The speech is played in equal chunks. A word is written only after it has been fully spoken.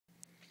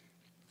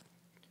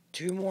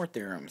two more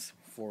theorems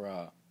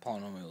for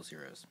polynomial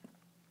zeros.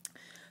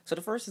 So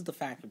the first is the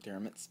factor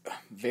theorem. It's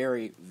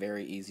very,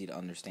 very easy to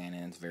understand,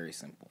 and it's very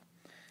simple.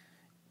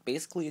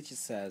 Basically, it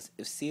just says,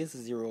 if c is the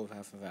zero of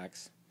f of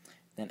x,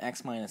 then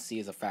x minus c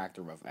is a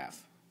factor of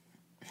f.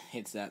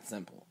 It's that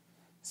simple.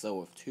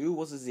 So if 2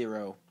 was a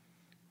 0,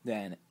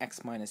 then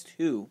x minus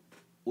 2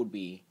 would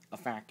be a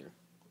factor.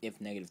 If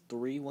negative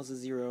 3 was a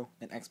 0,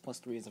 then x plus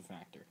 3 is a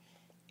factor.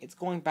 It's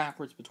going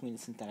backwards between the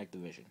synthetic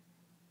division.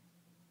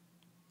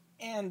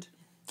 And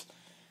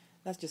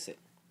that's just it.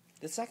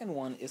 The second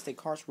one is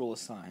Descartes' Rule of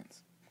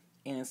Signs,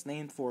 and it's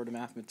named for the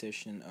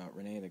mathematician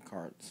René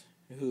Descartes,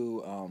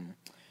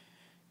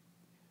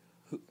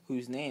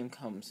 whose name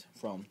comes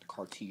from the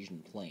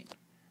Cartesian plane.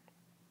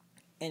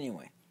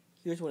 Anyway,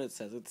 here's what it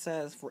says. It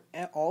says for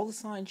all the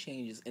sign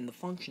changes in the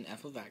function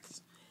f of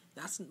x,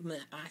 that's the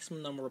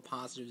maximum number of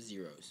positive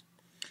zeros.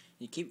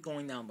 You keep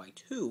going down by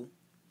 2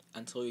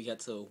 until you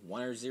get to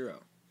 1 or 0.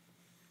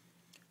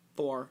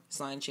 For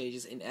sign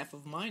changes in f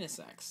of minus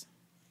x,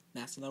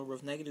 that's the number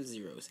of negative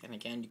zeros, and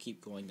again you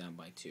keep going down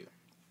by 2.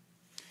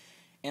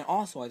 And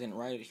also, I didn't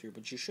write it here,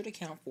 but you should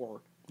account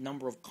for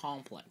number of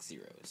complex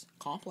zeros.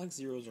 Complex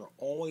zeros are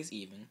always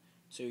even,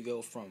 so you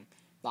go from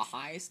the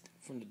highest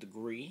from the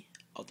degree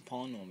of the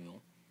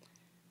polynomial,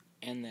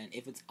 and then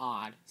if it's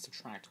odd,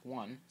 subtract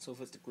 1. So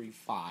if it's degree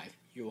 5,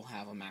 you will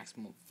have a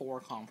maximum of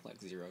 4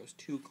 complex zeros,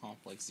 2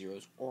 complex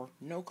zeros, or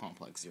no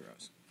complex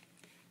zeros.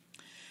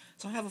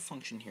 So I have a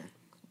function here.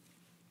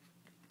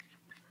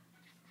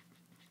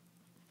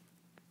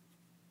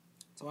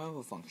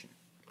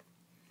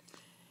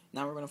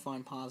 Now we're going to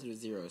find positive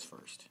zeros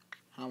first.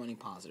 How many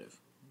positive?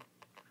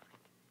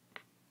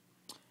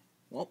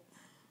 Well,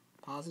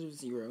 positive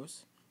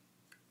zeros,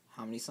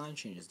 how many sign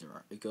changes there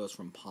are? It goes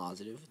from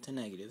positive to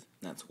negative.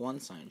 That's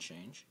one sign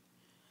change.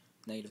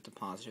 Negative to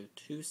positive,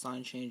 2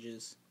 sign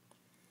changes.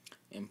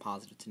 And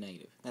positive to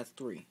negative. That's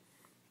 3.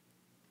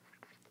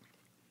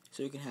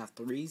 So you can have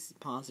 3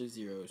 positive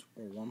zeros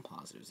or 1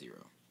 positive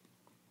zero.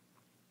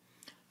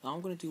 Now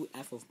I'm going to do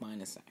f of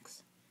minus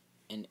x.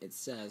 And it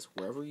says,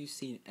 wherever you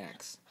see an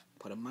x,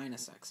 put a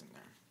minus x in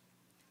there.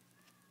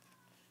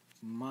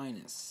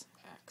 Minus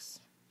x.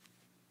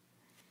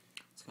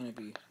 It's going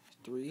to be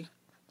 3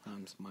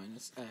 times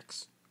minus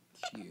x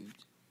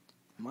cubed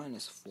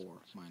minus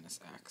 4 minus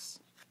x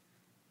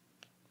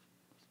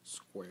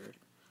squared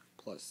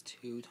plus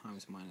 2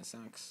 times minus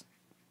x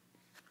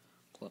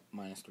plus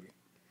minus 3.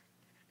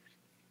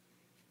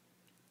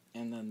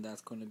 And then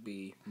that's going to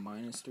be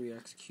minus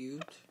 3x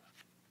cubed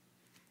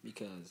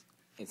because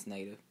it's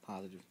negative,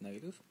 positive,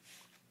 negative,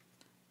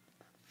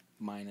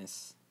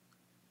 minus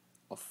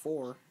a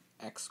 4x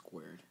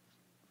squared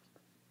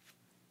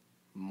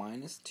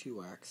minus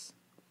 2x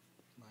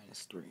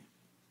minus 3.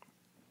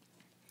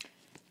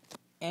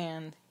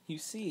 And you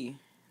see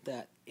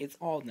that it's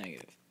all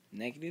negative.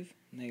 Negative,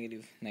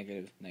 negative,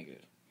 negative,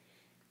 negative.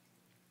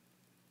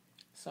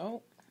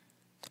 So,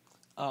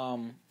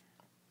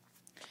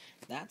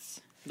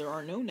 there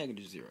are no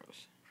negative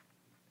zeros.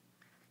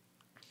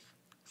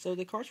 So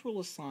Descartes'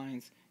 Rule of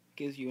Signs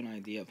gives you an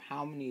idea of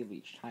how many of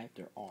each type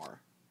there are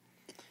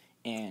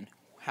and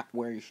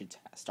where you should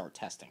start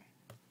testing.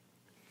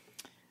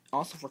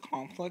 Also for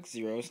complex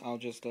zeros, I'll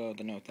just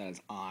denote that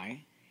as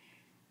I.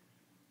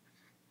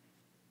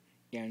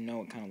 Yeah, I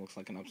know it kind of looks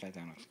like an upside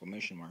down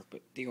exclamation mark,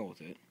 but deal with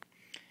it.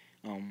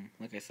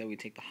 Like I said, we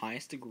take the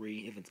highest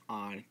degree. If it's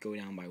odd, go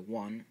down by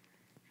 1.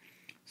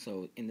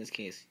 So in this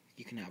case,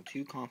 you can have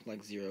 2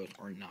 complex zeros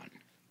or none.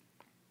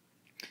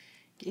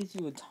 Gives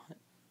you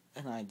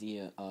an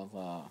idea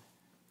of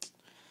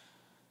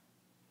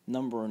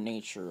number and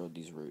nature of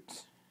these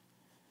roots.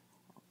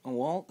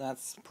 Well,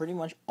 that's pretty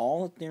much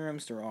all the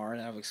theorems there are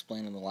that I've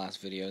explained in the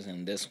last videos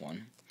and this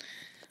one.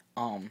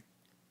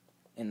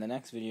 In the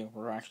next video,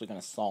 we're actually going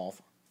to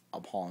solve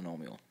a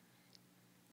polynomial.